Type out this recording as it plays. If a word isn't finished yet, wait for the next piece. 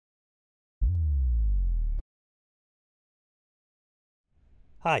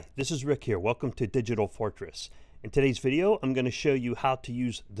Hi, this is Rick here. Welcome to Digital Fortress. In today's video, I'm going to show you how to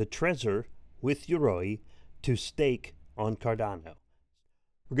use the Trezor with Yoroi to stake on Cardano.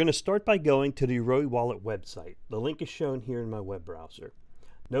 We're going to start by going to the Yoroi wallet website. The link is shown here in my web browser.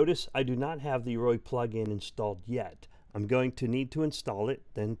 Notice I do not have the Yoroi plugin installed yet. I'm going to need to install it,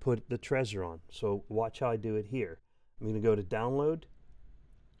 then put the Trezor on. So watch how I do it here. I'm going to go to Download,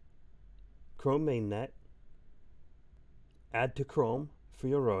 Chrome Mainnet, Add to Chrome for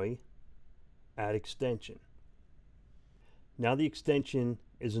Yoroi, Add Extension. Now the extension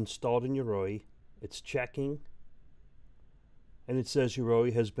is installed in Yoroi. It's checking, and it says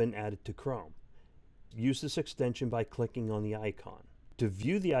Yoroi has been added to Chrome. Use this extension by clicking on the icon. To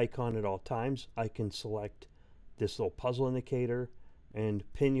view the icon at all times, I can select this little puzzle indicator and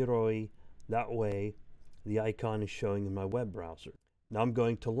pin Yoroi. That way, the icon is showing in my web browser. Now I'm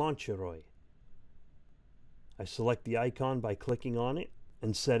going to launch Yoroi. I select the icon by clicking on it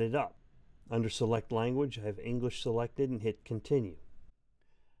and set it up. Under Select Language, I have English selected and hit Continue.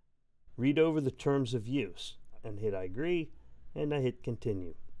 Read over the terms of use and hit I agree, and I hit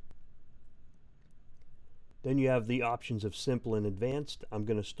Continue. Then you have the options of Simple and Advanced. I'm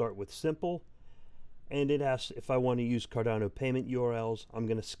going to start with Simple, and it asks if I want to use Cardano payment URLs. I'm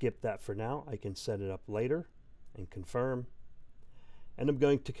going to skip that for now. I can set it up later and confirm. And I'm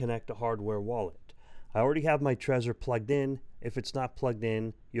going to connect a hardware wallet. I already have my Trezor plugged in. If it's not plugged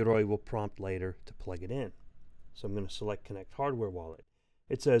in, Yoroi will prompt later to plug it in. So I'm going to select Connect Hardware Wallet.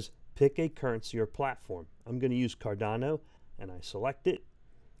 It says pick a currency or platform. I'm going to use Cardano, and I select it.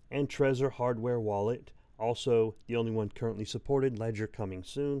 And Trezor Hardware Wallet, also the only one currently supported, Ledger coming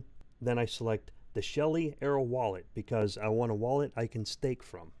soon. Then I select the Shelly Arrow Wallet because I want a wallet I can stake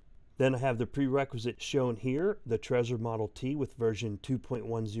from. Then I have the prerequisites shown here, the Trezor Model T with version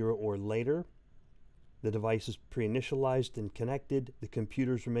 2.10 or later. The device is pre-initialized and connected. The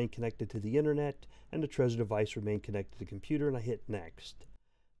computers remain connected to the internet, and the Trezor device remain connected to the computer, and I hit Next.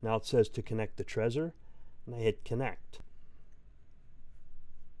 Now it says to connect the Trezor, and I hit Connect.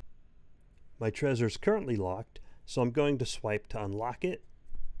 My Trezor is currently locked, so I'm going to swipe to unlock it.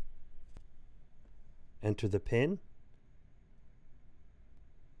 Enter the PIN.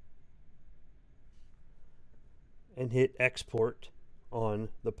 And hit Export on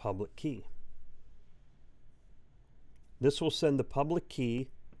the public key. This will send the public key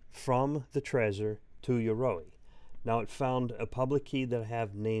from the Trezor to Yoroi. Now it found a public key that I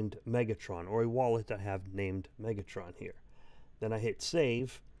have named Megatron, or a wallet that I have named Megatron here. Then I hit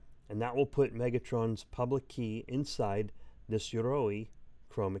Save, and that will put Megatron's public key inside this Yoroi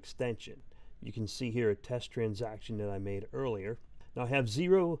Chrome extension. You can see here a test transaction that I made earlier. Now I have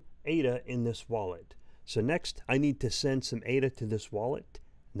 0 ADA in this wallet. So next I need to send some ADA to this wallet,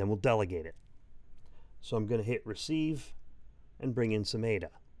 and then we'll delegate it. So I'm going to hit Receive and bring in some ADA.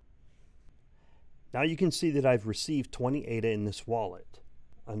 Now you can see that I've received 20 ADA in this wallet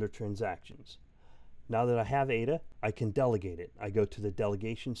under Transactions. Now that I have ADA, I can delegate it. I go to the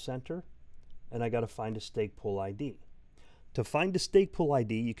Delegation Center, and I got to find a stake pool ID. To find a stake pool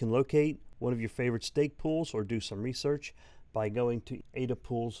ID, you can locate one of your favorite stake pools or do some research by going to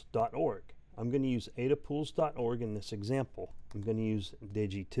adapools.org. I'm going to use adapools.org in this example. I'm going to use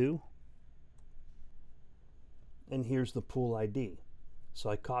DIGI2. And here's the pool ID. So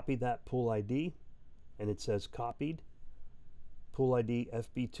I copy that pool ID, and it says copied, pool ID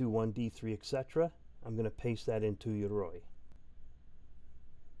FB21D3, etc. I'm going to paste that into Yoroi.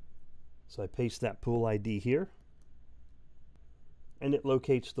 So I paste that pool ID here, and it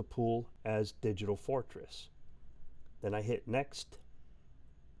locates the pool as Digital Fortress. Then I hit Next,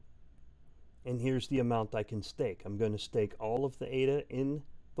 and here's the amount I can stake. I'm going to stake all of the ADA in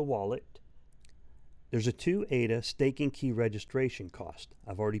the wallet. There's a 2 ADA staking key registration cost.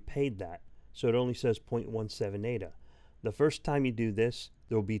 I've already paid that, so it only says 0.17 ADA. The first time you do this,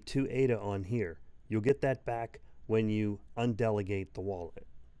 there will be 2 ADA on here. You'll get that back when you undelegate the wallet.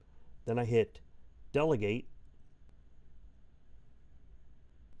 Then I hit Delegate,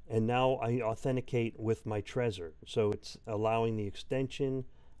 and now I authenticate with my Trezor. So it's allowing the extension.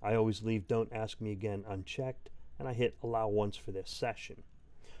 I always leave Don't Ask Me Again unchecked, and I hit Allow once for this session.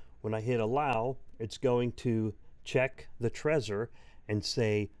 When I hit Allow, it's going to check the Trezor and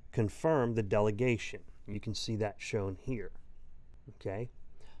say confirm the delegation. You can see that shown here. Okay.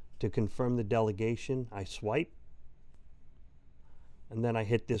 To confirm the delegation, I swipe, and then I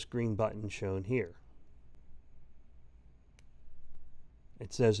hit this green button shown here.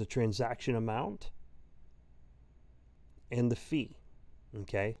 It says the transaction amount and the fee.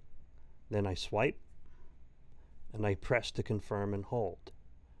 Okay. Then I swipe, and I press to confirm and hold.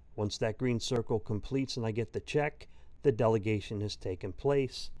 Once that green circle completes and I get the check, the delegation has taken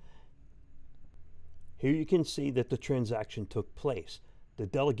place. Here you can see that the transaction took place. The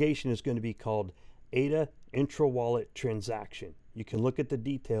delegation is going to be called ADA Intra-Wallet Transaction. You can look at the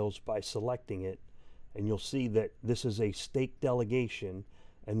details by selecting it, and you'll see that this is a staked delegation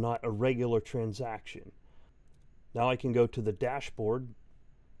and not a regular transaction. Now I can go to the dashboard,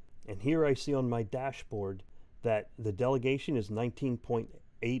 and here I see on my dashboard that the delegation is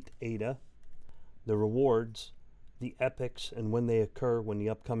 19.8 ADA. The rewards, the epochs, and when they occur, when the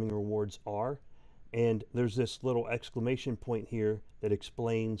upcoming rewards are. And there's this little exclamation point here that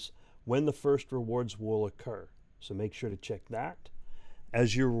explains when the first rewards will occur. So make sure to check that.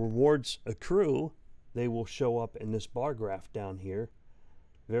 As your rewards accrue, they will show up in this bar graph down here.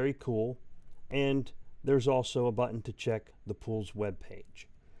 Very cool. And there's also a button to check the pool's web page.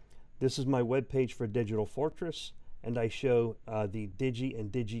 This is my web page for Digital Fortress, and I show the DIGI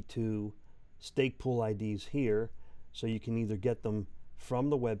and DIGI2 stake pool IDs here, so you can either get them from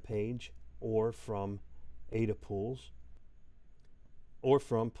the web page or from ADA pools or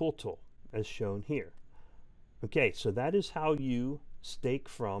from PoolTool, as shown here. Okay, so that is how you stake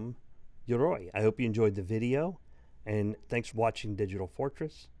from Yoroi. I hope you enjoyed the video, and thanks for watching Digital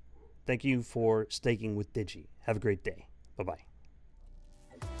Fortress. Thank you for staking with Digi. Have a great day. Bye-bye.